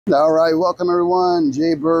All right, welcome everyone.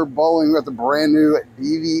 Jay Bird Bowling with a brand new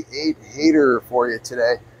DV8 Hater for you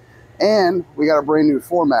today. And we got a brand new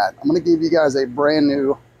format. I'm going to give you guys a brand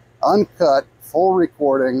new, uncut, full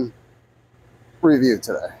recording review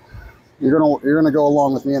today. You're gonna go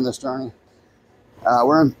along with me in this journey.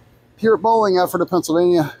 We're in Pure Bowling, Ephrata,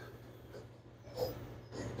 Pennsylvania.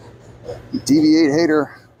 DV8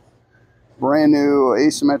 Hater, brand new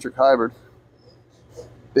asymmetric hybrid.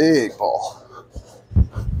 Big ball.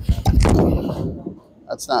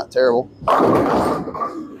 That's not terrible.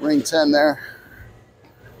 Ring 10 there.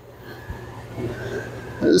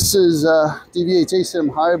 This is DV8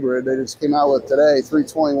 Hater hybrid they just came out with today,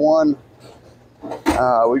 321.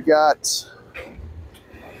 We've got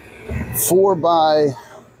 40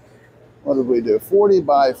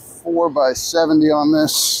 by 4 by 70 on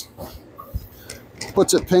this.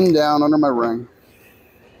 Puts it pinned down under my ring.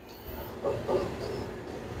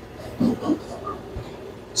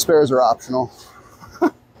 Spares are optional.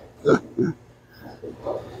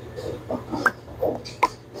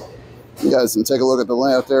 You guys can take a look at the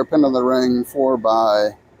layout there. Pinned on the ring, 4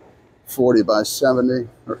 by 40 by 70,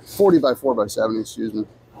 or 40 by 4 by 70, excuse me.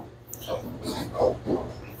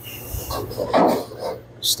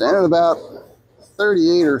 Standing about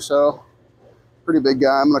 38 or so. Pretty big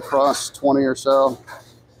guy. I'm going to cross 20 or so.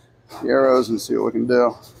 The arrows and see what we can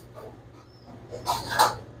do.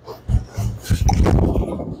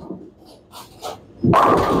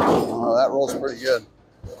 Oh, that rolls pretty good.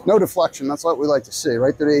 No deflection. That's what we like to see.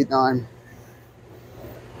 Right there to 8-9.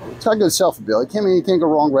 It's got good self-appeal. You can't go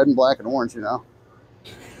wrong red and black and orange, you know.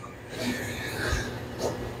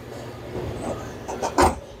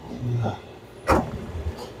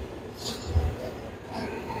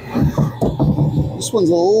 This one's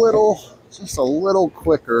just a little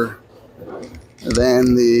quicker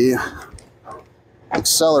than the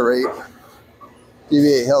Accelerate,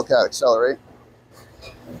 DV8 Hellcat Accelerate.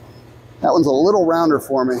 That one's a little rounder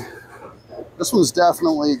for me. This one's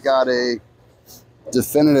definitely got a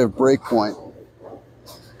definitive break point.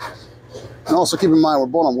 And also keep in mind, we're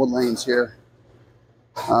bowling on wood lanes here.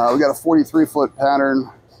 We got a 43-foot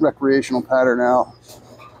pattern, recreational pattern out.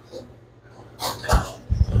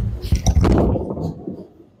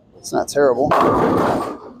 It's not terrible.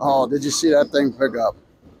 Oh, did you see that thing pick up?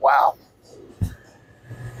 Wow.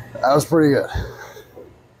 That was pretty good.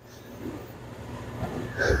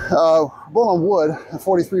 Bowling on wood, a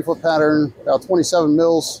 43-foot pattern, about 27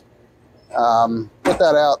 mils. Put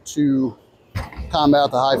that out to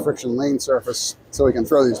combat the high friction lane surface so we can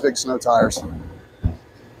throw these big snow tires.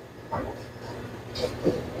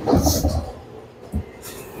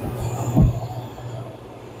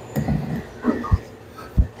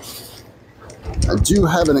 I do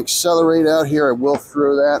have an Accelerate out here. I will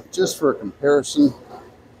throw that just for a comparison. I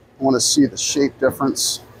want to see the shape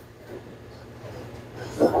difference.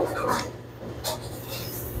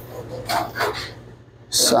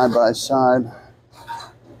 Side by side.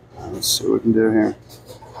 Let's see what we can do here.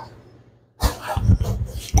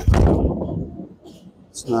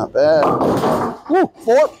 It's not bad. Woo,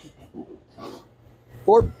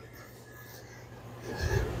 four.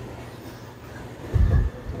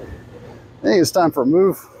 I think it's time for a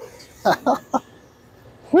move.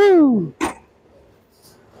 Woo!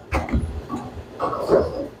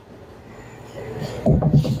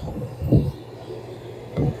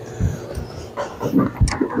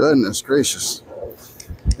 Goodness gracious.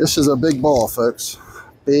 This is a big ball, folks.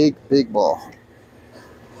 Big ball.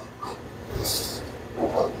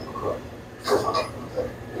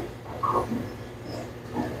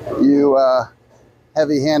 You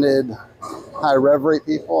heavy-handed high rev rate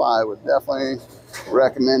people, I would definitely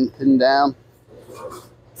recommend pin down.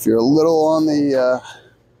 If you're a little on the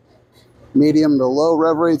medium to low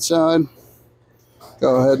rev rate side,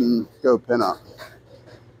 go ahead and go pin up.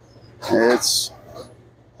 It's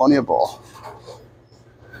plenty of ball.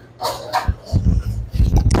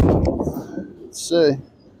 Let's see.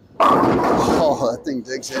 Oh, that thing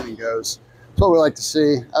digs in and goes. That's what we like to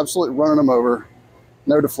see. Absolutely running them over.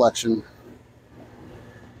 No deflection.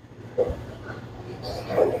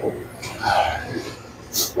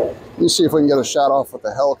 Let me see if we can get a shot off with the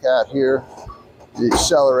Hellcat here. The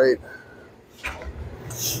Accelerate.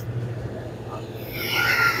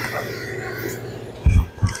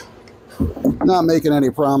 Not making any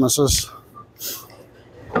promises.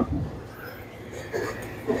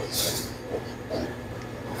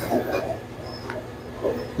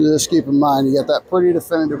 Just keep in mind, you got that pretty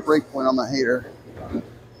definitive break point on the Hater.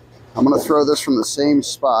 I'm going to throw this from the same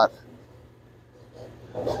spot.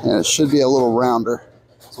 And it should be a little rounder.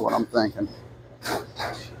 That's what I'm thinking.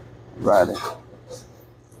 Righty.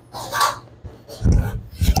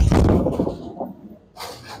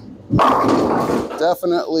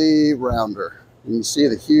 Definitely rounder. And you see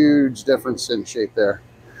the huge difference in shape there.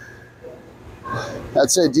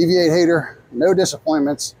 That's it, DV8 Hater. No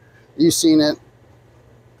disappointments. You've seen it.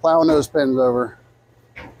 Plow nose pins over.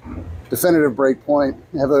 Definitive brake point.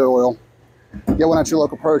 Heavy oil. Get one at your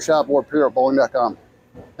local pro shop or pureuppbowling.com.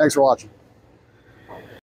 Thanks for watching.